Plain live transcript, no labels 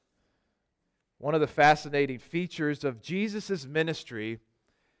One of the fascinating features of Jesus' ministry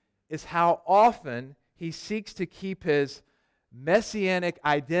is how often he seeks to keep his messianic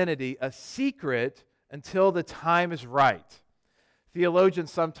identity a secret until the time is right.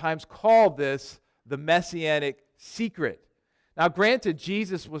 Theologians sometimes call this the messianic secret. Now, granted,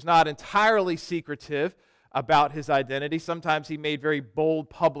 Jesus was not entirely secretive about his identity. Sometimes he made very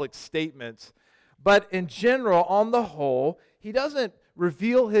bold public statements. But in general, on the whole, he doesn't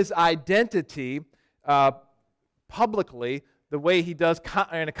reveal his identity publicly the way he does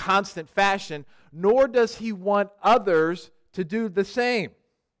in a constant fashion, nor does he want others to do the same.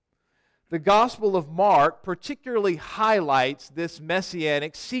 The Gospel of Mark particularly highlights this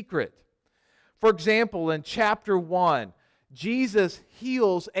messianic secret. For example, in chapter 1, Jesus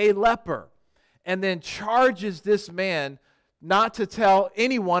heals a leper and then charges this man not to tell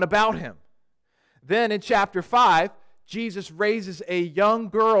anyone about him. Then in chapter 5, Jesus raises a young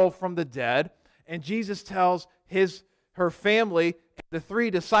girl from the dead, and Jesus tells her family, the 3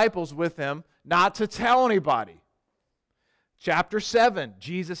 disciples with him, not to tell anybody. Chapter 7,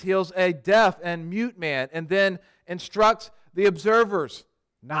 Jesus heals a deaf and mute man and then instructs the observers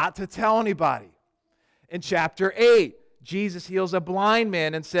not to tell anybody. In chapter 8, Jesus heals a blind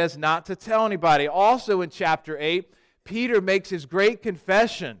man and says not to tell anybody. Also in chapter 8, Peter makes his great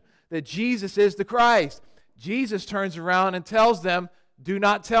confession that Jesus is the Christ. Jesus turns around and tells them, do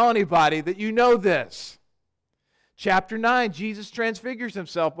not tell anybody that you know this. Chapter 9, Jesus transfigures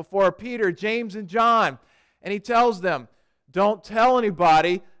himself before Peter, James, and John, and he tells them, don't tell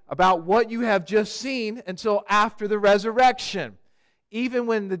anybody about what you have just seen until after the resurrection. Even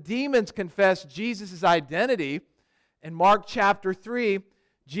when the demons confess Jesus' identity, in Mark chapter 3,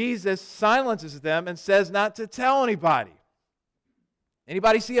 Jesus silences them and says not to tell anybody.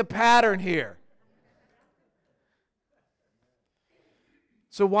 Anybody see a pattern here?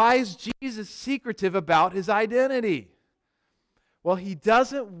 So why is Jesus secretive about his identity? Well, he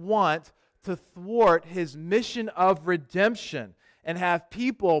doesn't want to thwart his mission of redemption and have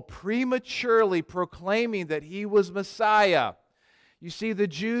people prematurely proclaiming that he was Messiah. You see, the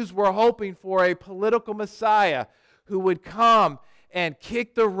Jews were hoping for a political Messiah who would come and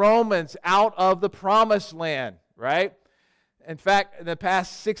kick the Romans out of the promised land, right? In fact, in the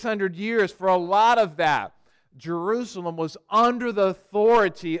past 600 years, for a lot of that, Jerusalem was under the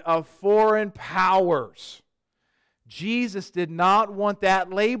authority of foreign powers. Jesus did not want that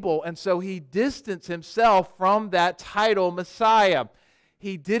label, and so he distanced himself from that title, Messiah.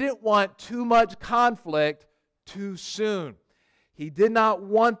 He didn't want too much conflict too soon. He did not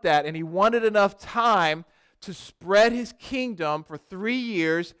want that, and he wanted enough time to spread his kingdom for 3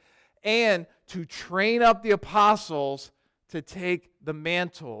 years and to train up the apostles to take the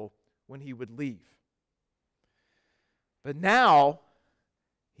mantle when he would leave. But now,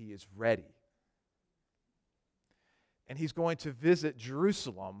 he is ready. And he's going to visit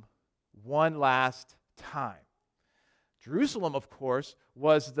Jerusalem one last time. Jerusalem, of course,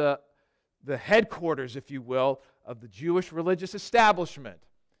 was the headquarters, if you will, of the Jewish religious establishment.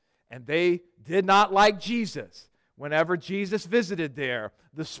 And they did not like Jesus. Whenever Jesus visited there,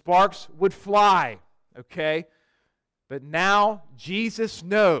 the sparks would fly, okay? But now Jesus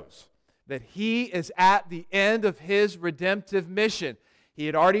knows that he is at the end of his redemptive mission. He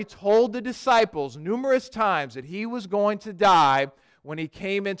had already told the disciples numerous times that he was going to die when he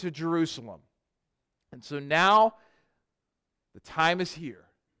came into Jerusalem. And so now the time is here.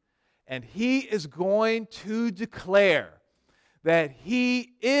 And he is going to declare that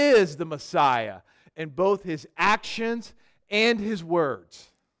he is the Messiah in both his actions and his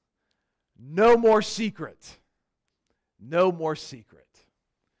words. No more secret. No more secret.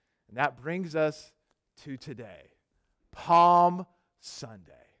 And that brings us to today, Palm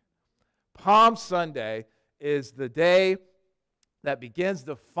Sunday. Palm Sunday is the day that begins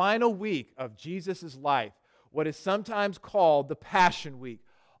the final week of Jesus' life, what is sometimes called the Passion Week.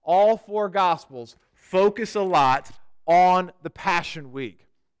 All 4 Gospels focus a lot on the Passion Week.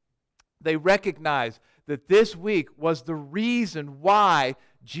 They recognize that this week was the reason why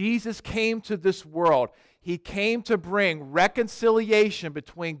Jesus came to this world. He came to bring reconciliation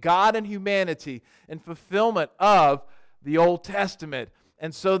between God and humanity in fulfillment of the Old Testament.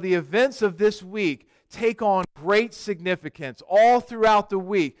 And so the events of this week take on great significance all throughout the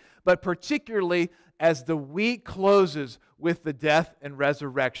week, but particularly as the week closes with the death and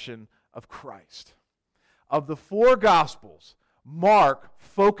resurrection of Christ. Of the 4 Gospels, Mark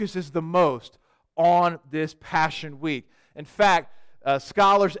focuses the most on this Passion Week. In fact,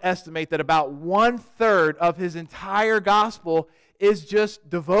 scholars estimate that about 1/3 of his entire Gospel is just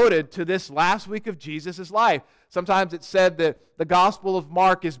devoted to this last week of Jesus' life. sometimes it's said that the Gospel of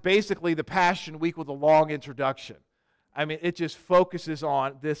Mark is basically the Passion Week with a long introduction. I mean, it just focuses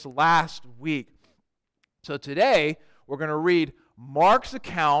on this last week. So today, we're going to read Mark's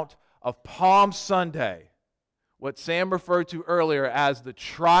account of Palm Sunday, what Sam referred to earlier as the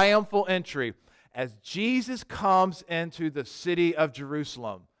triumphal entry, as Jesus comes into the city of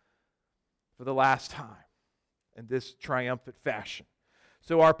Jerusalem for the last time in this triumphant fashion.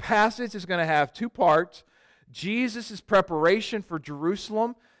 So our passage is going to have two parts: Jesus' preparation for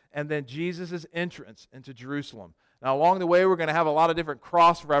Jerusalem, and then Jesus' entrance into Jerusalem. Now, along the way, we're going to have a lot of different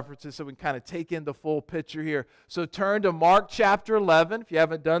cross-references so we can kind of take in the full picture here. So turn to Mark chapter 11, if you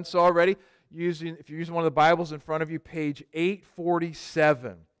haven't done so already. If you're using one of the Bibles in front of you, page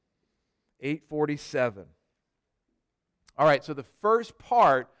 847. 847. All right, so the first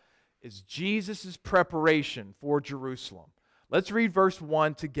part is Jesus' preparation for Jerusalem. Let's read verse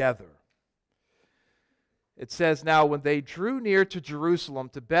 1 together. It says, "Now when they drew near to Jerusalem,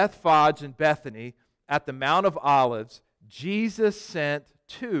 to Bethphage and Bethany, at the Mount of Olives, Jesus sent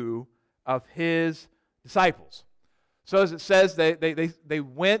two of his disciples." So as it says, they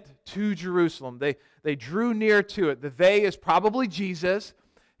went to Jerusalem. They drew near to it. The they is probably Jesus,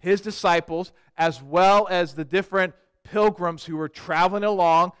 his disciples, as well as the different pilgrims who were traveling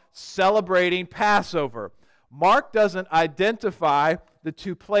along celebrating Passover. Mark doesn't identify the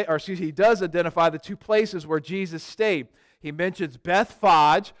two he does identify the two places where Jesus stayed. He mentions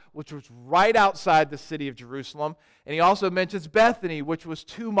Bethphage, which was right outside the city of Jerusalem, and he also mentions Bethany, which was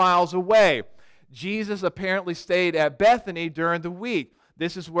 2 miles away. Jesus apparently stayed at Bethany during the week.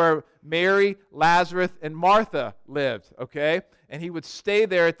 This is where Mary, Lazarus, and Martha lived, okay? And he would stay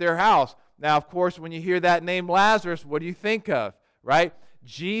there at their house. Now, of course, when you hear that name Lazarus, what do you think of, right?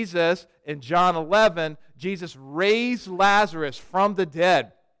 Jesus, in John 11, Jesus raised Lazarus from the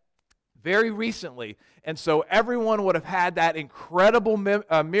dead very recently. And so everyone would have had that incredible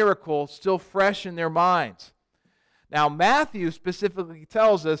miracle still fresh in their minds. Now, Matthew specifically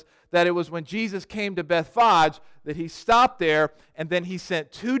tells us that it was when Jesus came to Bethphage that he stopped there, and then he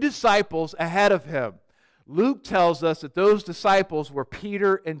sent two disciples ahead of him. Luke tells us that those disciples were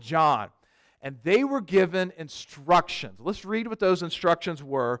Peter and John, and they were given instructions. Let's read what those instructions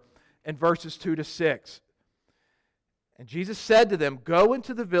were in verses 2 to 6. "And Jesus said to them, 'Go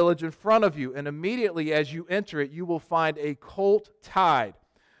into the village in front of you, and immediately as you enter it, you will find a colt tied,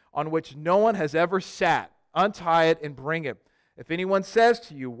 on which no one has ever sat. Untie it and bring it. If anyone says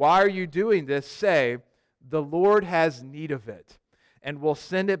to you, "Why are you doing this?" say, "The Lord has need of it, and will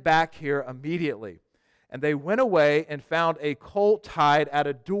send it back here immediately." And they went away and found a colt tied at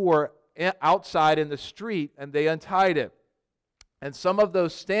a door outside in the street, and they untied it. And some of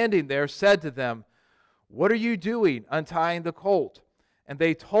those standing there said to them, "What are you doing untying the colt?" And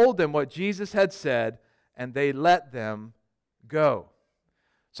they told them what Jesus had said, and they let them go.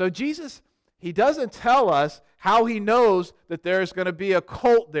 So Jesus, he doesn't tell us how he knows that there's going to be a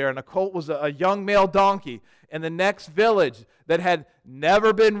colt there, and a colt was a young male donkey in the next village that had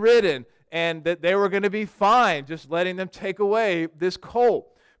never been ridden, and that they were going to be fine just letting them take away this colt.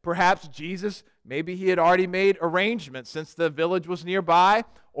 Perhaps Jesus, maybe he had already made arrangements since the village was nearby,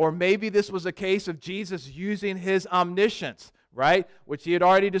 or maybe this was a case of Jesus using his omniscience, right, which he had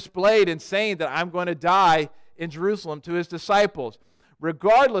already displayed in saying that I'm going to die in Jerusalem to his disciples.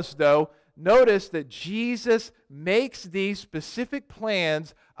 Regardless, though, notice that Jesus makes these specific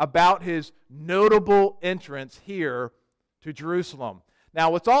plans about his notable entrance here to Jerusalem.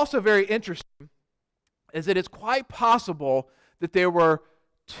 Now, what's also very interesting is that it's quite possible that there were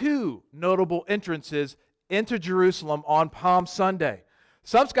two notable entrances into Jerusalem on Palm Sunday.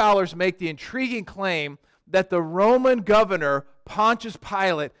 Some scholars make the intriguing claim that the Roman governor, Pontius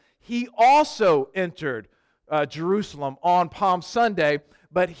Pilate, he also entered Jerusalem on Palm Sunday,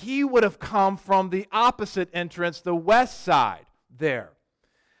 but he would have come from the opposite entrance, the west side there.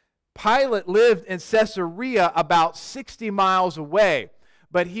 Pilate lived in Caesarea about 60 miles away,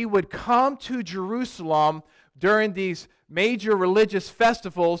 but he would come to Jerusalem during these major religious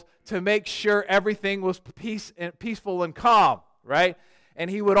festivals to make sure everything was peaceful and calm, right? And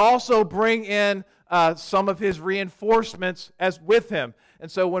he would also bring in some of his reinforcements as with him. And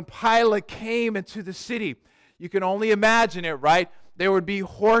so when Pilate came into the city, you can only imagine it, right? There would be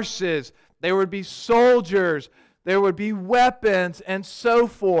horses, there would be soldiers, there would be weapons, and so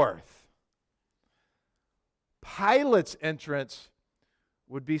forth. Pilate's entrance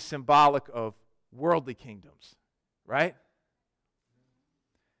would be symbolic of worldly kingdoms, right?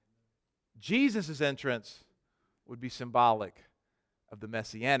 Jesus' entrance would be symbolic of the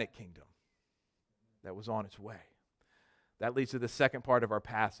Messianic kingdom that was on its way. That leads to the second part of our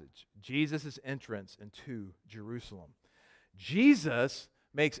passage, Jesus' entrance into Jerusalem. Jesus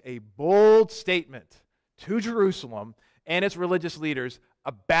makes a bold statement to Jerusalem and its religious leaders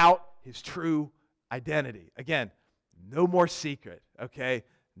about his true identity. Again, no more secret, okay?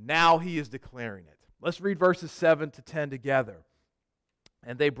 Now he is declaring it. Let's read verses 7 to 10 together.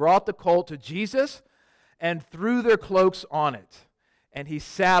 And they brought the colt to Jesus and threw their cloaks on it. And he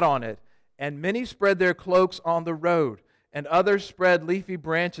sat on it. And many spread their cloaks on the road. And others spread leafy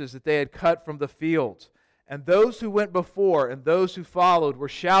branches that they had cut from the fields. And those who went before and those who followed were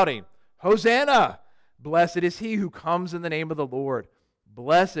shouting, Hosanna! Blessed is he who comes in the name of the Lord.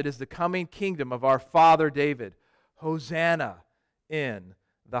 Blessed is the coming kingdom of our father David. Hosanna in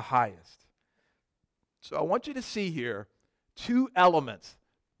the highest. So I want you to see here two elements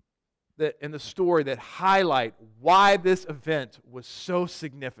that in the story that highlight why this event was so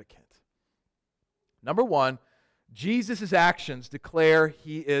significant. Number one, Jesus' actions declare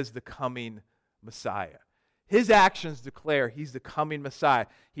he is the coming Messiah. His actions declare he's the coming Messiah.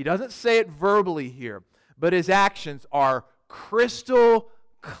 He doesn't say it verbally here, but his actions are crystal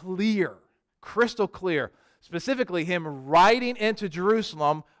clear. Crystal clear. Specifically, him riding into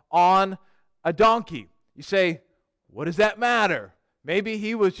Jerusalem on a donkey. You say, what does that matter? Maybe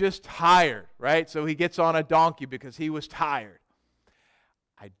he was just tired, right? So he gets on a donkey because he was tired.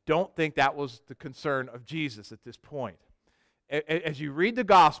 I don't think that was the concern of Jesus at this point. As you read the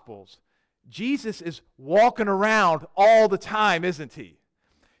Gospels, Jesus is walking around all the time, isn't he?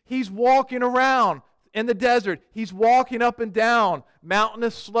 He's walking around in the desert. He's walking up and down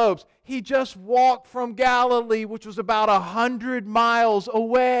mountainous slopes. He just walked from Galilee, which was about 100 miles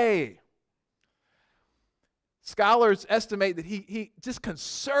away. Scholars estimate that he just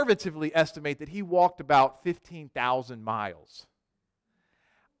conservatively estimate that he walked about 15,000 miles.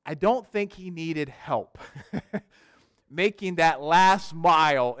 I don't think he needed help making that last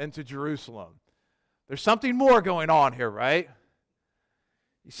mile into Jerusalem. There's something more going on here, right?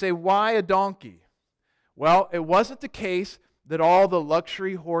 You say, why a donkey? Well, it wasn't the case that all the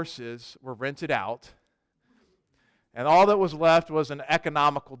luxury horses were rented out and all that was left was an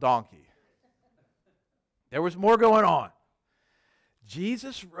economical donkey. There was more going on.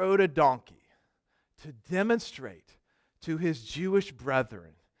 Jesus rode a donkey to demonstrate to his Jewish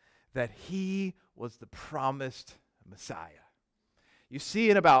brethren that he was the promised Messiah. You see,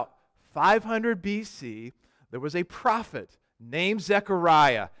 in about 500 BC, there was a prophet named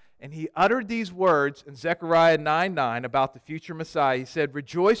Zechariah, and he uttered these words in Zechariah 9:9 about the future Messiah. He said,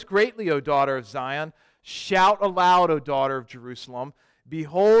 "Rejoice greatly, O daughter of Zion. Shout aloud, O daughter of Jerusalem.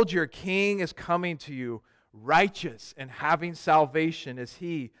 Behold, your king is coming to you. Righteous and having salvation is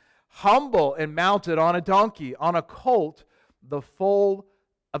he, humble and mounted on a donkey, on a colt, the foal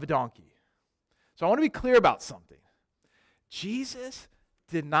of a donkey." So I want to be clear about something. Jesus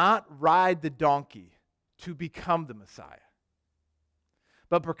did not ride the donkey to become the Messiah,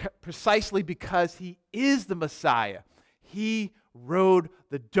 but precisely because he is the Messiah, he rode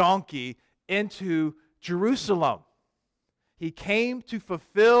the donkey into Jerusalem. He came to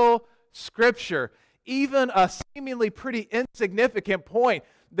fulfill Scripture, even a seemingly pretty insignificant point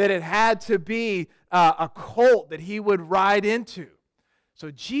that it had to be a colt that he would ride into. So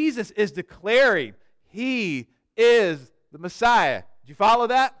Jesus is declaring he is the Messiah. Did you follow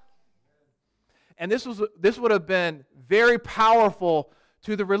that? And this would have been very powerful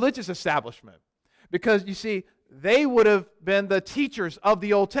to the religious establishment, because you see, they would have been the teachers of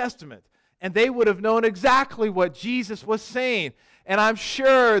the Old Testament, and they would have known exactly what Jesus was saying. And I'm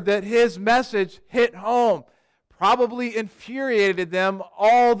sure that his message hit home, probably infuriated them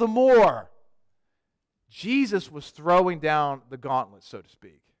all the more. Jesus was throwing down the gauntlet, so to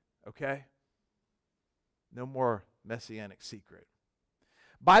speak, okay? No more messianic secret.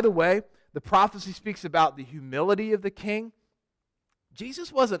 By the way, the prophecy speaks about the humility of the king.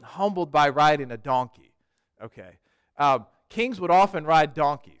 Jesus wasn't humbled by riding a donkey, okay? Kings would often ride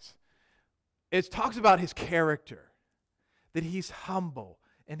donkeys. It talks about his character, that he's humble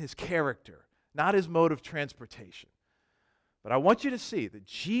in his character, not his mode of transportation. But I want you to see that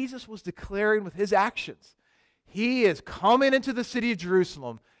Jesus was declaring with his actions, he is coming into the city of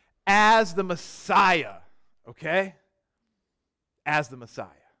Jerusalem as the Messiah, okay? As the Messiah.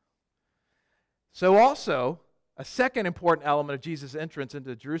 So also, a second important element of Jesus' entrance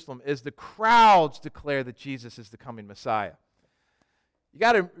into Jerusalem is the crowds declare that Jesus is the coming Messiah. You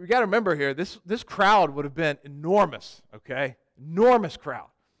got to remember here, this crowd would have been enormous, okay? Enormous crowd.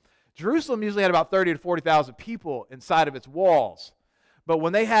 Jerusalem usually had about 30 to 40,000 people inside of its walls. But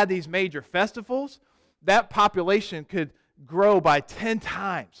when they had these major festivals, that population could grow by 10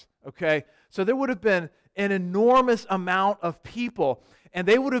 times, okay? So there would have been an enormous amount of people, and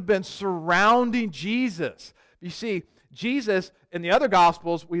they would have been surrounding Jesus. You see, Jesus, in the other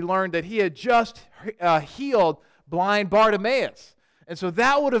Gospels, we learned that he had just healed blind Bartimaeus. And so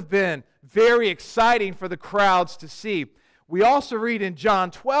that would have been very exciting for the crowds to see. We also read in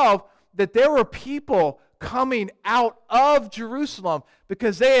John 12 that there were people coming out of Jerusalem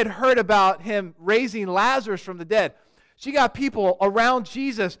because they had heard about him raising Lazarus from the dead. So you got people around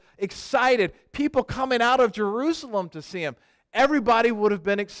Jesus excited, people coming out of Jerusalem to see him. Everybody would have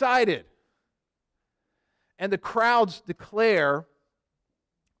been excited. And the crowds declare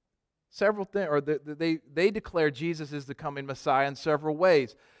several things, or they declare Jesus is the coming Messiah in several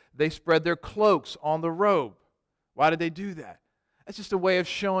ways. They spread their cloaks on the road. Why did they do that? That's just a way of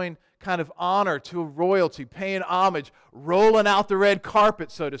showing kind of honor to royalty, paying homage, rolling out the red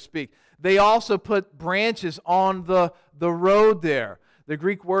carpet, so to speak. They also put branches on the road there. The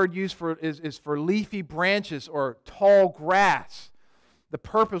Greek word used is for leafy branches or tall grass. The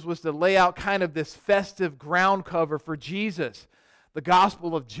purpose was to lay out kind of this festive ground cover for Jesus. The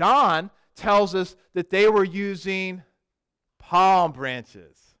Gospel of John tells us that they were using palm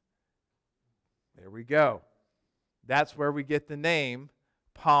branches. There we go. That's where we get the name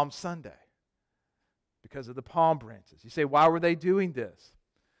Palm Sunday, because of the palm branches. You say, why were they doing this?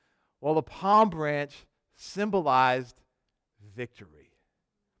 Well, the palm branch symbolized victory.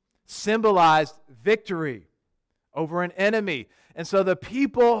 Symbolized victory over an enemy. And so the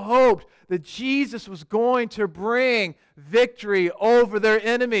people hoped that Jesus was going to bring victory over their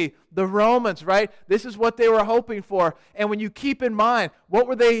enemy, the Romans, right? This is what they were hoping for. And when you keep in mind, what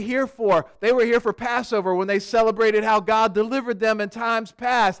were they here for? They were here for Passover when they celebrated how God delivered them in times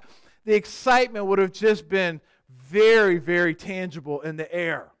past. The excitement would have just been very, very tangible in the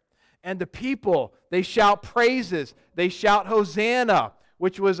air. And the people, they shout praises. They shout Hosanna,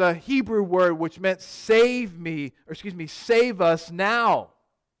 which was a Hebrew word which meant save us now.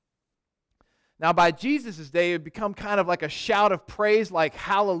 Now, by Jesus' day, it had become kind of like a shout of praise, like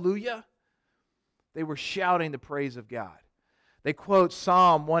hallelujah. They were shouting the praise of God. They quote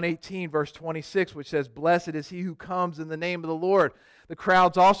Psalm 118, verse 26, which says, "Blessed is he who comes in the name of the Lord." The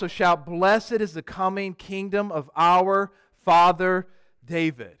crowds also shout, "Blessed is the coming kingdom of our father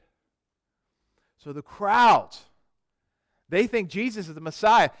David." So the crowds, they think Jesus is the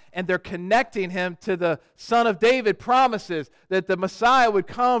Messiah, and they're connecting him to the Son of David promises that the Messiah would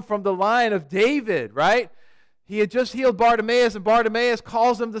come from the line of David, right? He had just healed Bartimaeus, and Bartimaeus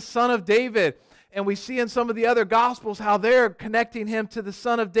calls him the Son of David. And we see in some of the other Gospels how they're connecting him to the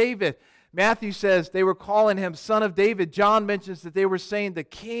Son of David. Matthew says they were calling him Son of David. John mentions that they were saying the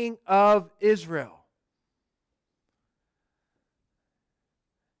King of Israel.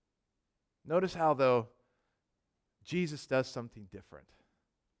 Notice how, though, Jesus does something different.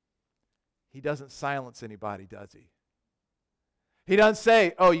 He doesn't silence anybody, does he? He doesn't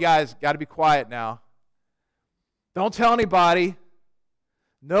say, "Oh, you guys got to be quiet now. Don't tell anybody.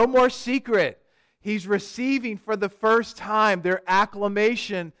 No more secret." He's receiving for the first time their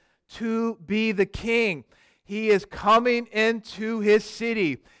acclamation to be the king. He is coming into his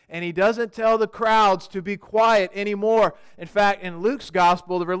city, and he doesn't tell the crowds to be quiet anymore. In fact, in Luke's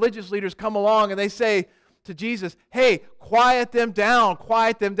gospel, the religious leaders come along and they say to Jesus, "Hey, quiet them down,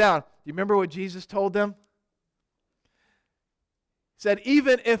 quiet them down." Do you remember what Jesus told them? He said,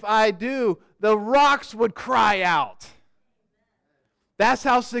 "Even if I do, the rocks would cry out." That's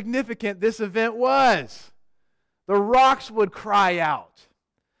how significant this event was. The rocks would cry out.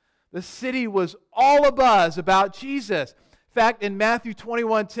 The city was all abuzz about Jesus. In fact, in Matthew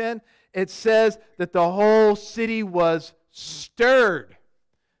 21:10, it says that the whole city was stirred.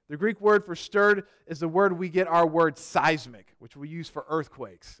 The Greek word for stirred is the word we get our word seismic, which we use for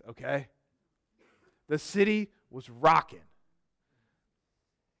earthquakes, okay? The city was rocking.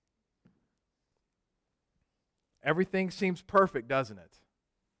 Everything seems perfect, doesn't it?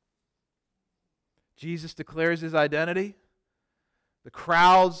 Jesus declares his identity. The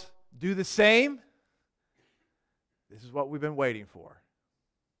crowds do the same. This is what we've been waiting for.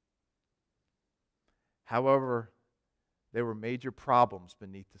 However, there were major problems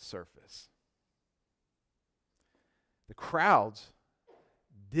beneath the surface. The crowds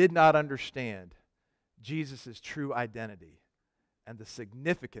did not understand Jesus' true identity and the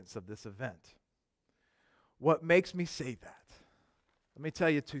significance of this event. What makes me say that? Let me tell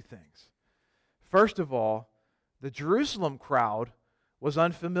you two things. First of all, the Jerusalem crowd was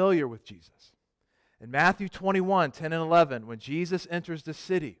unfamiliar with Jesus. In Matthew 21:10 and 11, when Jesus enters the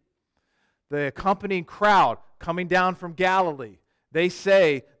city, the accompanying crowd coming down from Galilee, they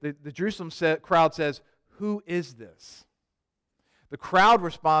say, the Jerusalem crowd says, "Who is this?" The crowd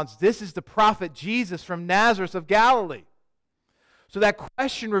responds, "This is the prophet Jesus from Nazareth of Galilee." So that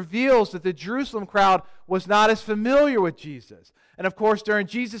question reveals that the Jerusalem crowd was not as familiar with Jesus. And of course, during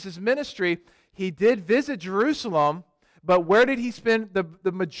Jesus' ministry, he did visit Jerusalem, but where did he spend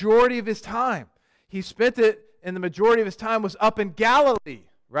the majority of his time? He spent it, and the majority of his time was up in Galilee,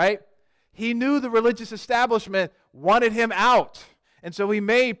 right? He knew the religious establishment wanted him out. And so he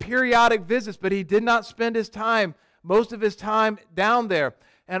made periodic visits, but he did not spend most of his time down there.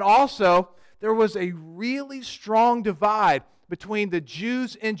 And also, there was a really strong divide between the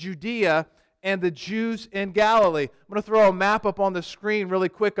Jews in Judea and the Jews in Galilee. I'm going to throw a map up on the screen really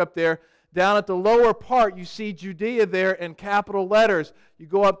quick up there. Down at the lower part, you see Judea there in capital letters. You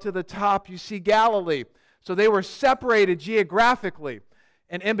go up to the top, you see Galilee. So they were separated geographically.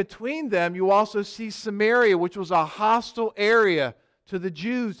 And in between them, you also see Samaria, which was a hostile area to the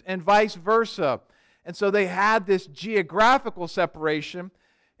Jews, and vice versa. And so they had this geographical separation.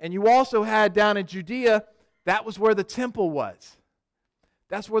 And you also had down in Judea, that was where the temple was.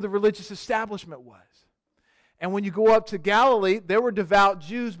 That's where the religious establishment was. And when you go up to Galilee, there were devout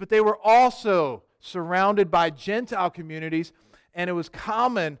Jews, but they were also surrounded by Gentile communities, and it was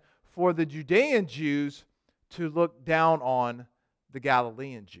common for the Judean Jews to look down on the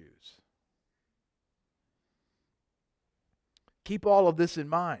Galilean Jews. Keep all of this in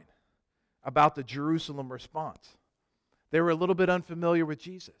mind about the Jerusalem response. They were a little bit unfamiliar with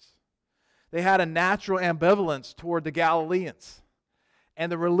Jesus. They had a natural ambivalence toward the Galileans. And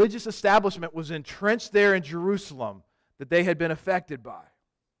the religious establishment was entrenched there in Jerusalem that they had been affected by.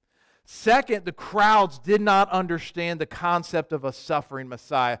 Second, the crowds did not understand the concept of a suffering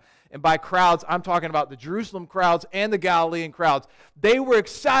Messiah. And by crowds, I'm talking about the Jerusalem crowds and the Galilean crowds. They were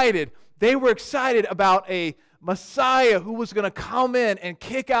excited. They were excited about a Messiah who was going to come in and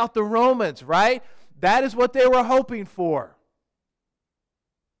kick out the Romans, right? That is what they were hoping for.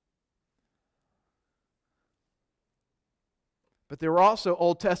 But there were also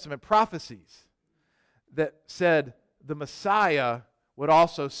Old Testament prophecies that said the Messiah would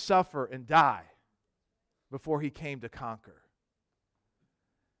also suffer and die before he came to conquer.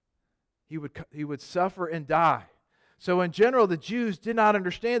 He would suffer and die. So in general, the Jews did not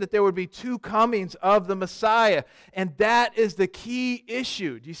understand that there would be two comings of the Messiah. And that is the key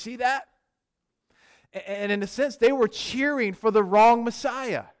issue. Do you see that? And in a sense, they were cheering for the wrong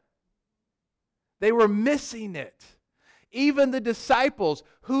Messiah. They were missing it. Even the disciples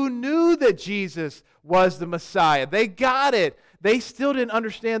who knew that Jesus was the Messiah, they got it. They still didn't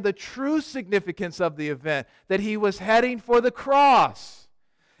understand the true significance of the event, that he was heading for the cross.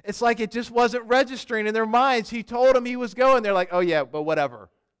 It's like it just wasn't registering in their minds. He told them he was going. They're like, oh yeah, but whatever.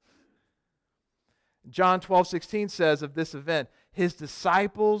 John 12:16 says of this event, his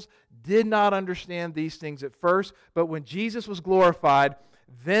disciples did not understand these things at first, but when Jesus was glorified,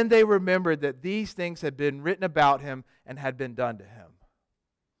 then they remembered that these things had been written about him and had been done to him.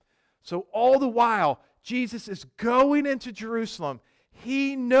 So all the while, Jesus is going into Jerusalem.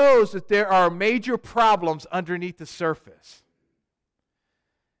 He knows that there are major problems underneath the surface.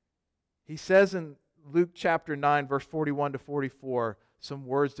 He says in Luke chapter 9, verse 41 to 44, some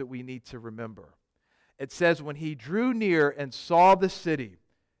words that we need to remember. It says, when he drew near and saw the city,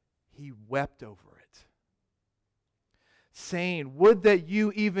 he wept over it, saying, would that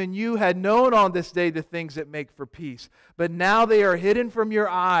you, even you, had known on this day the things that make for peace. But now they are hidden from your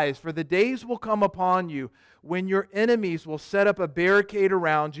eyes, for the days will come upon you when your enemies will set up a barricade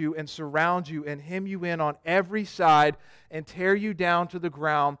around you and surround you and hem you in on every side and tear you down to the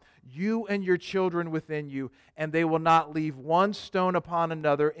ground, you and your children within you, and they will not leave one stone upon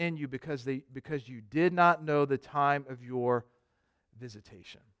another in you because you did not know the time of your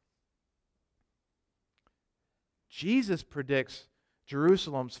visitation. Jesus predicts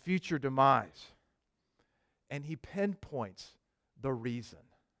Jerusalem's future demise, and he pinpoints the reason.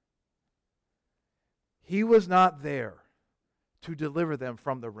 He was not there to deliver them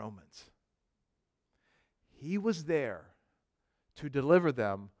from the Romans. He was there to deliver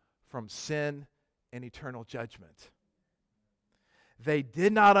them from sin and eternal judgment. They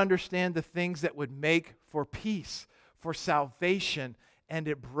did not understand the things that would make for peace, for salvation, and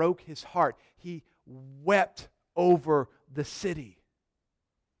it broke his heart. He wept over the city.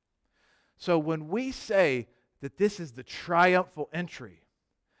 So when we say that this is the triumphal entry,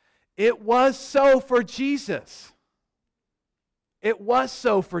 it was so for Jesus. It was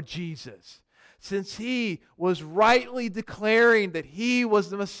so for Jesus. Since he was rightly declaring that he was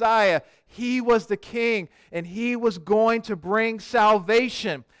the Messiah, he was the King, and he was going to bring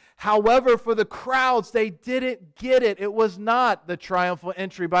salvation. However, for the crowds, they didn't get it. It was not the triumphal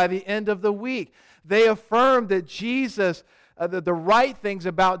entry by the end of the week. They affirmed that Jesus the right things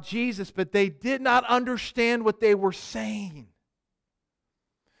about Jesus, but they did not understand what they were saying.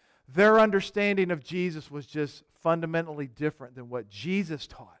 Their understanding of Jesus was just fundamentally different than what Jesus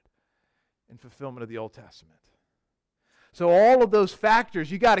taught in fulfillment of the Old Testament. So all of those factors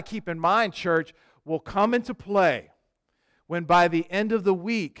you got to keep in mind, church, will come into play when by the end of the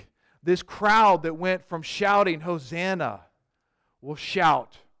week, this crowd that went from shouting, Hosanna, will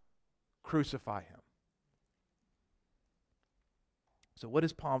shout, crucify him. So what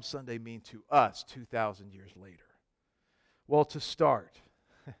does Palm Sunday mean to us 2,000 years later? Well, to start,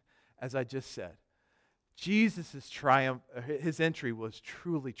 as I just said, Jesus' triumph, his entry was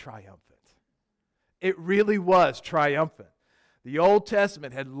truly triumphant. It really was triumphant. The Old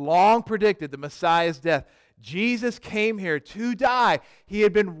Testament had long predicted the Messiah's death. Jesus came here to die. He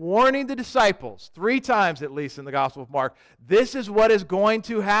had been warning the disciples 3 times at least in the Gospel of Mark. This is what is going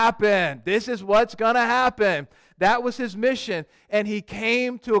to happen. This is what's going to happen. That was his mission, and he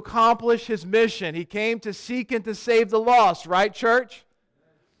came to accomplish his mission. He came to seek and to save the lost, right, church?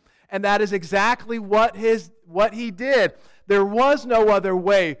 And that is exactly what he did. There was no other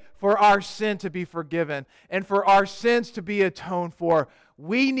way for our sin to be forgiven and for our sins to be atoned for.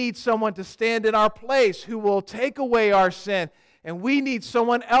 We need someone to stand in our place who will take away our sin. And we need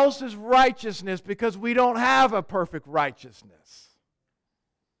someone else's righteousness because we don't have a perfect righteousness.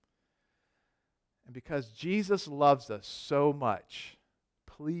 And because Jesus loves us so much,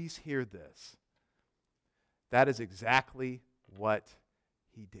 please hear this. That is exactly what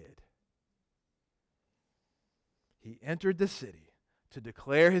he did. He entered the city to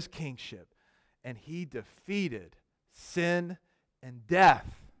declare his kingship, and he defeated sin and death,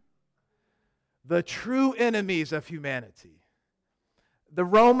 the true enemies of humanity. The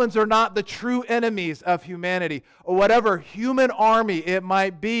Romans are not the true enemies of humanity, or whatever human army it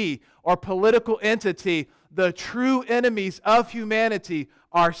might be, or political entity. The true enemies of humanity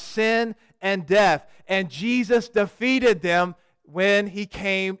are sin and death, and Jesus defeated them when he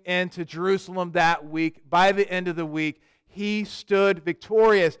came into Jerusalem that week. By the end of the week, he stood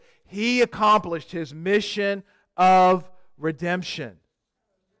victorious. He accomplished his mission of redemption.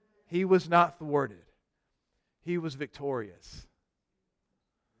 He was not thwarted. He was victorious.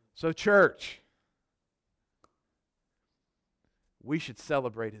 So, church, we should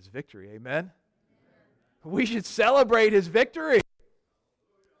celebrate his victory. Amen? We should celebrate his victory.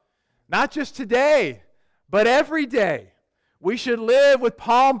 Not just today, but every day. We should live with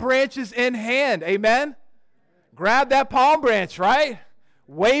palm branches in hand. Amen? Grab that palm branch, right?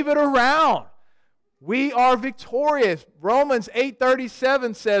 Wave it around. We are victorious. Romans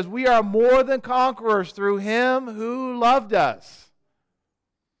 8:37 says, we are more than conquerors through him who loved us.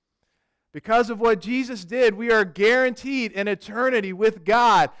 Because of what Jesus did, we are guaranteed an eternity with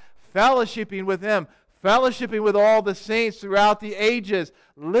God, fellowshipping with him, fellowshipping with all the saints throughout the ages,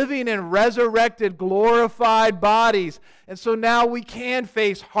 living in resurrected, glorified bodies. And so now we can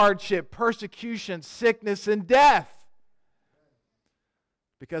face hardship, persecution, sickness, and death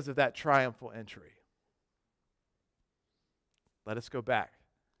because of that triumphal entry. Let us go back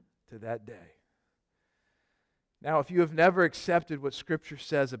to that day. Now, if you have never accepted what Scripture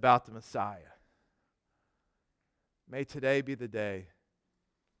says about the Messiah, may today be the day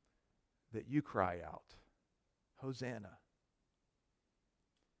that you cry out, Hosanna.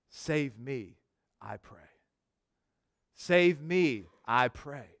 Save me, I pray. Save me, I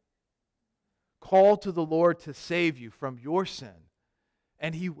pray. Call to the Lord to save you from your sin,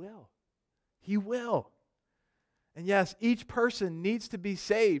 and he will. He will. And yes, each person needs to be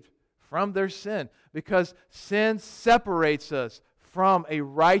saved from their sin because sin separates us from a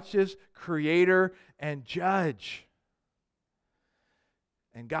righteous Creator and Judge.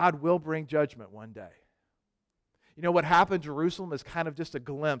 And God will bring judgment one day. You know, what happened in Jerusalem is kind of just a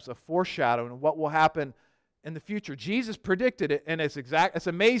glimpse, a foreshadowing of what will happen in the future. Jesus predicted it, and it's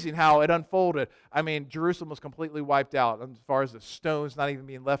amazing how it unfolded. I mean, Jerusalem was completely wiped out as far as the stones not even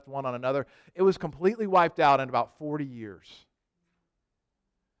being left one on another. It was completely wiped out in about 40 years.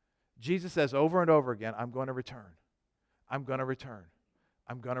 Jesus says over and over again, I'm going to return. I'm going to return.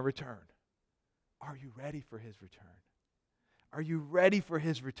 I'm going to return. Are you ready for his return? Are you ready for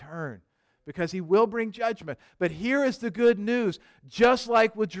his return? Because he will bring judgment. But here is the good news. Just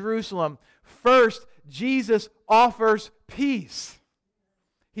like with Jerusalem, first, Jesus offers peace.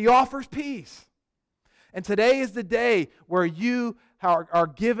 He offers peace. And today is the day where you are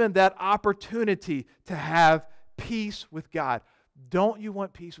given that opportunity to have peace with God. Don't you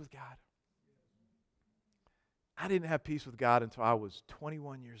want peace with God? I didn't have peace with God until I was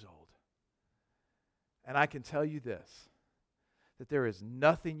 21 years old. And I can tell you this, that there is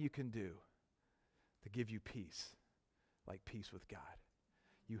nothing you can do to give you peace like peace with God.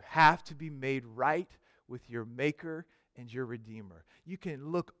 You have to be made right with your Maker and your Redeemer. You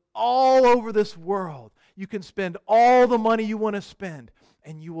can look all over this world. You can spend all the money you want to spend,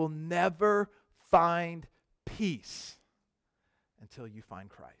 and you will never find peace until you find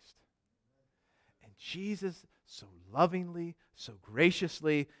Christ. And Jesus so lovingly, so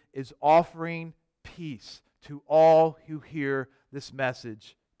graciously is offering peace to all who hear this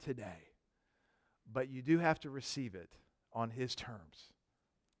message today. But you do have to receive it on His terms.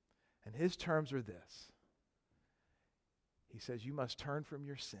 And His terms are this. He says you must turn from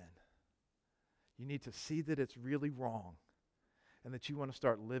your sin. You need to see that it's really wrong and that you want to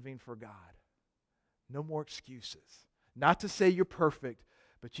start living for God. No more excuses. Not to say you're perfect,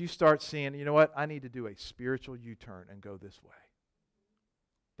 but you start seeing, you know what, I need to do a spiritual U-turn and go this way.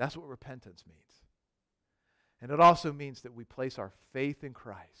 That's what repentance means. And it also means that we place our faith in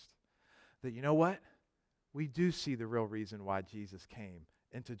Christ. That, you know what, we do see the real reason why Jesus came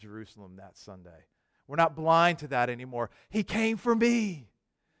into Jerusalem that Sunday. We're not blind to that anymore. He came for me.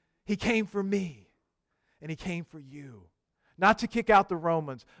 He came for me. And He came for you. Not to kick out the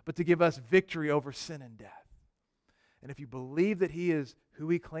Romans, but to give us victory over sin and death. And if you believe that He is who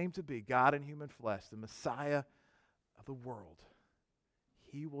He claimed to be, God in human flesh, the Messiah of the world,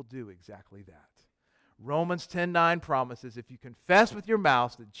 He will do exactly that. Romans 10:9 promises, if you confess with your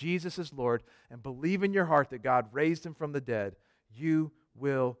mouth that Jesus is Lord and believe in your heart that God raised Him from the dead, you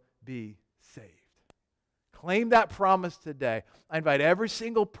will be saved. Claim that promise today. I invite every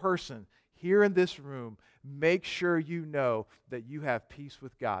single person here in this room, make sure you know that you have peace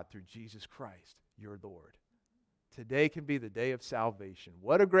with God through Jesus Christ, your Lord. Today can be the day of salvation.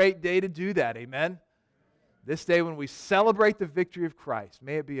 What a great day to do that, amen? This day when we celebrate the victory of Christ,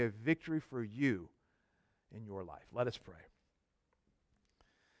 may it be a victory for you in your life. Let us pray.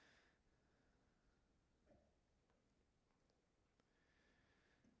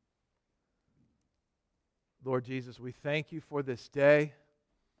 Lord Jesus, we thank You for this day,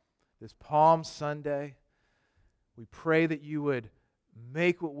 this Palm Sunday. We pray that You would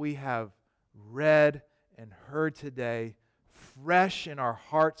make what we have read and heard today fresh in our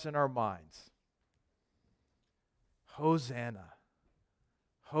hearts and our minds. Hosanna,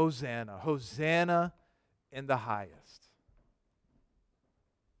 Hosanna, Hosanna in the highest.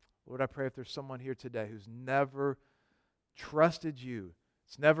 Lord, I pray if there's someone here today who's never trusted You,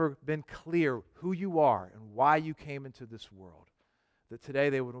 it's never been clear who You are and why You came into this world, that today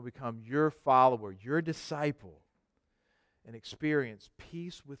they would become Your follower, Your disciple, and experience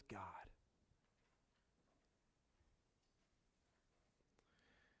peace with God.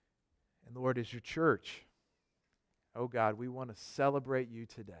 And Lord, as Your church, oh God, we want to celebrate You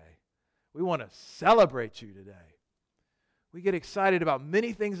today. We want to celebrate You today. We get excited about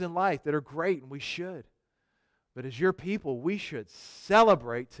many things in life that are great, and we should. But as Your people, we should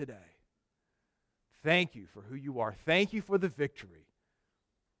celebrate today. Thank You for who You are. Thank You for the victory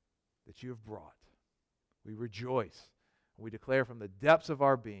that You have brought. We rejoice. We declare from the depths of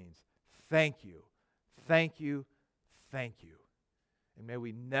our beings, thank You, thank You, thank You. And may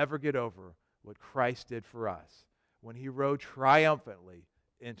we never get over what Christ did for us when He rode triumphantly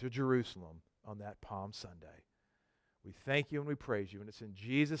into Jerusalem on that Palm Sunday. We thank You and we praise You. And it's in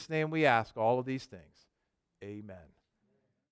Jesus' name we ask all of these things. Amen.